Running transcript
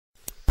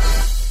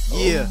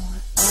Yeah,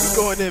 we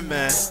going in,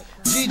 man.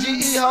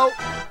 GGE, ho.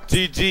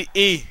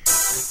 GGE.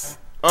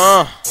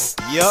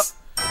 Yup.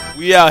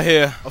 We out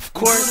here. Of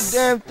course. The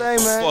damn thing,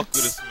 man. Fuck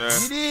with us,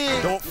 man. You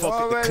did. Don't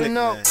fuck with the click,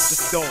 know. man.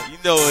 Just don't. You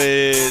know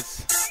it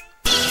is.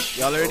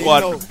 Y'all already Squad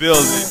know. the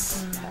building.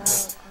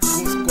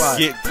 Goon Squad.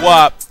 Get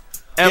guap.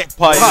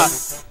 Empire.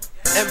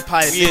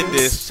 Empire. We in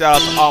this.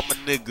 Shout out to all my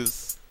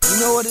niggas. You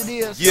know what it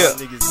is? Yeah.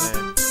 Niggas,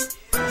 man.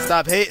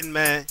 Stop hating,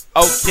 man.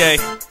 Okay.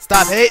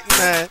 Stop hating,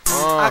 man.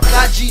 I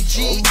got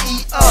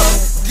GGE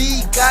up.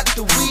 D got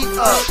the weed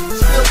up.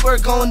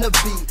 Spielberg on the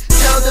beat.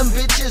 Tell them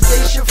bitches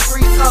they should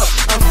free up.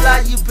 I'm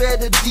fly, you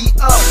better D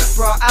up.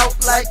 Brought out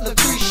like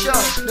Lucretia.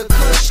 The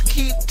kush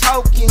keep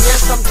talking.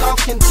 Yes, I'm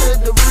talking to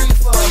the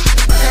reefer.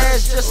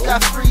 Taz just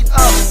got freed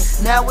up.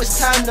 Now it's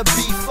time to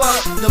beef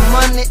up. The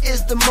money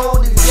is the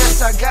motive.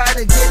 Yes, I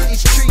gotta get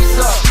these trees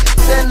up.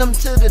 Send them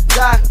to the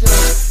doctor.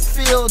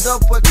 Filled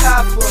up with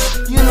copper.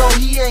 You know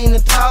he ain't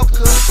a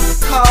talker.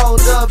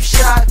 Called up,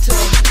 shot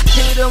her.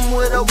 Hit him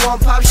with a one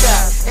pop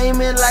shot.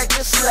 Aiming like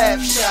a slap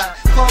shot.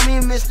 Call me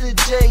Mr.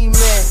 J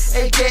Man,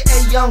 aka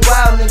Young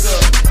Wild Nigga,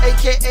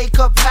 aka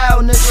Kapow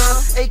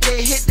Nigga,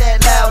 aka Hit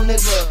That Loud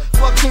Nigga.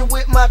 Fucking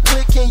with my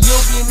clique and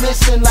you'll be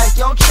missing like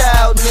your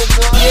child,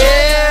 nigga.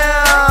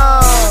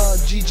 Yeah,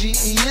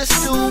 GGE is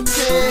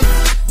stupid.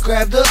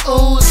 Grab the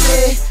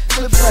Uzi,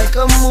 flips like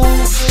a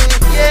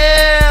movie.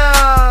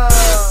 Yeah.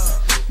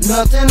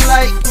 Nothing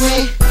like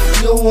me,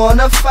 you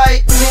wanna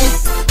fight me,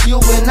 you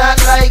will not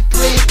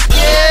likely.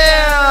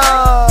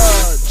 Yeah,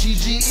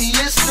 GGE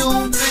is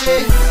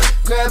stupid.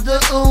 Grab the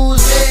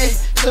Uzi,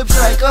 clips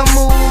like a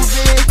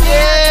movie.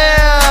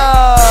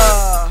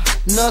 Yeah,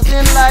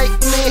 nothing like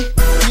me,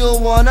 you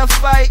wanna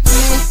fight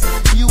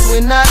me, you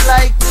will not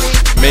like me.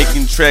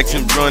 Making tracks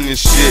and running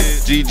shit.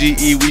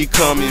 GGE, we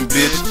coming,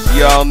 bitch.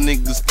 Y'all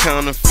niggas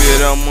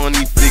counterfeit. I'm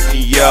money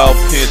thinking y'all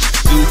pinch.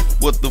 Do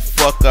what the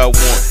fuck I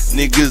want.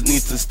 Niggas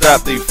need to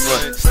stop they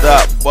front.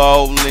 Stop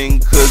balling,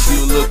 cause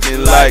you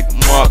looking like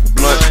Mark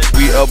Blunt.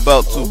 We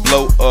about to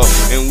blow up,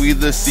 and we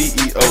the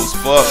CEOs.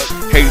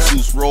 Fuck,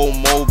 Jesus roll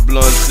more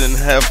blunts and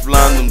half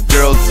line them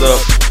girls up.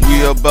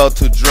 We about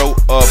to draw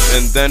up,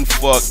 and then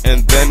fuck,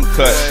 and then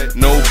cut.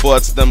 No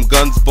butts, them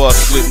guns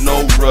bust with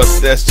no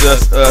rust. That's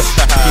just us.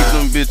 Keep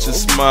them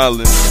bitches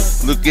smiling.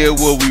 Look at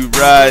what we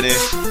riding.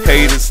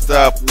 Haters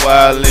stop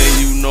wildin'.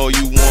 You know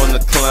you wanna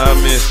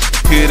climb it.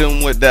 Hit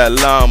them with that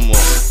llama.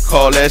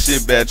 Call that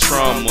shit bad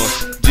trauma.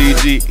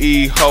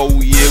 GGE ho,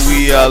 yeah,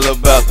 we all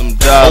about them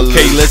dollars.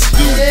 Okay, let's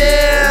do it.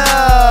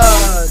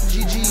 Yeah,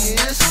 GGE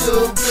is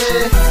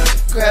stupid.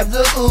 Grab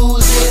the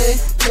Uzi,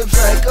 clips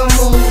like a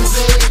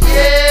movie.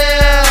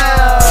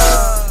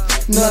 Yeah,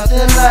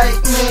 nothing like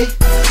me.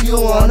 You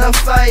wanna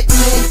fight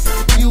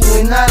me, you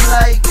will not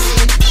like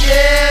me.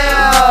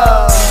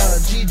 Yeah,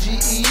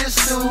 GGE is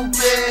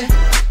stupid.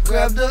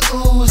 Grab the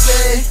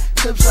Uzi,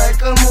 clips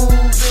like a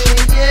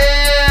movie.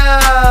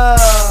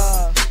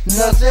 Yeah,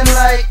 nothing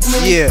like me.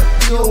 Yeah,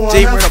 you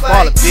J wanna Murder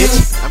fight Baller, bitch.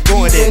 me, I'm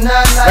going you in will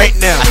not like right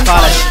now. me. I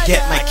thought I should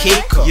get my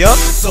cake up. Yup.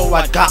 So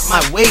I got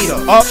my weight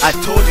up. I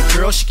told the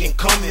girl she can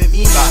come with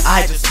me, but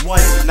I just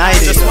one night.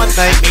 Just one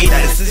night. I made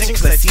that decision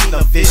cause I seen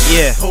the vision.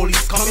 Yeah.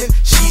 Police coming,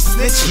 she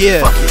snitching.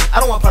 Yeah. Fuck it, I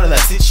don't want part of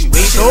that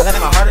situation. Nope. I left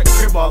my heart at the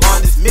crib all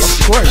on this mission.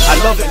 Of course. I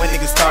love it when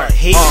niggas start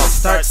hating,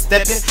 start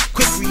stepping.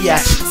 Quick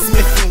reaction,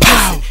 Smith and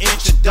Wesson.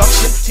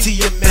 Introduction to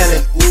your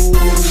melon. Ooh,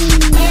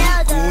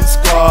 Goon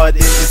Squad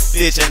in this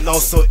bitch and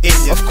also in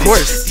your Of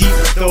course. Deep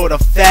throw the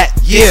fat.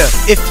 Yeah.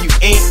 If you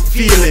ain't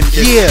feeling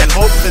this, Yeah. and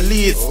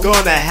hopefully it's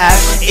gonna have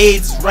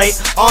AIDS right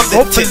on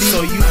the tip. Hopefully.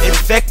 So you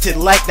infected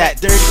like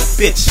that dirty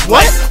bitch.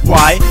 What?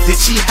 Why did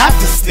she have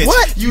to snitch?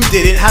 What? You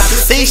didn't have to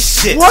say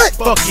shit. What?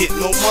 Fuck it,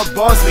 no more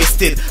balls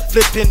wasted.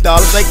 Flipping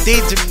dollars like day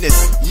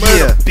gymnasts.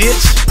 Murder, Yeah.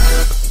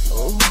 bitch.